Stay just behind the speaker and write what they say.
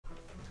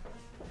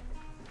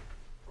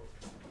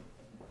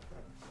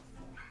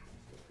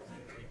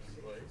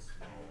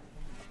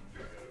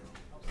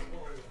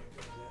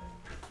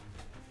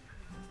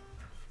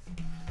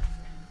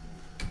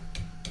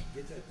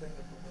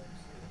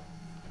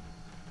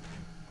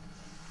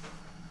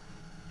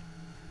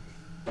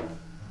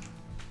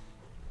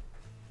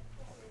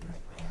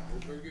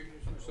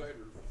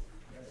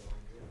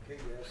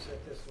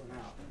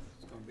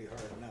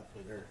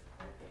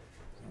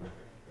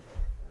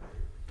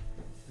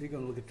You're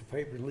gonna look at the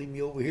paper and leave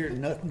me over here and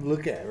nothing to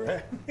look at,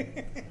 right?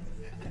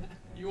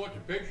 You want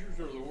the pictures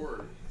or the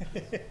words?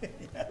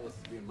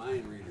 Supposed to be a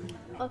mind reader.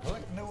 I'd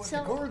like to know what the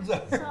chords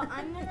are. So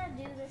I'm gonna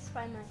do this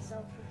by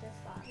myself with this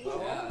body.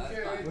 Oh, yeah, that's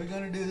fine. We're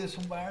gonna do this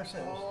one by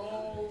ourselves.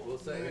 Oh, We'll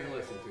sit here and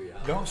listen to you.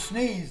 Don't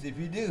sneeze. If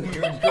you do,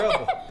 you're in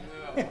trouble.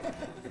 yeah.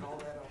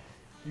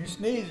 You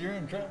sneeze, you're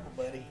in trouble,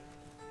 buddy.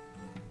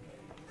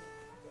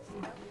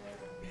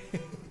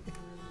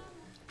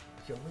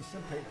 Show me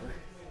some paper.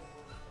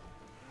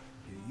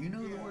 You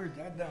know the words,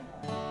 I don't.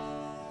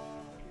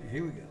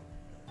 Here we go.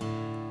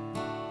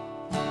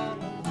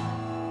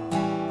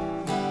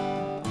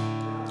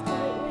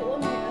 Wait, 1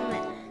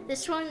 minute.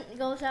 This one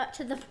goes out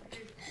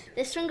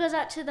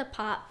to the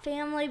Popp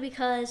family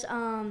because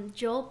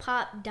Joe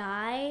Popp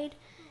died,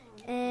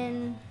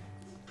 and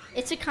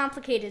it's a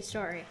complicated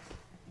story.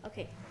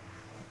 Okay.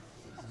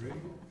 Ready?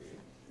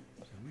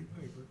 Show me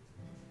paper.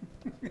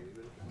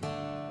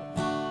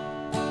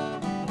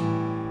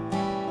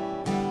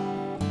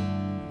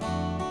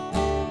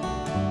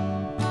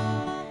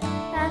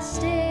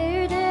 Fast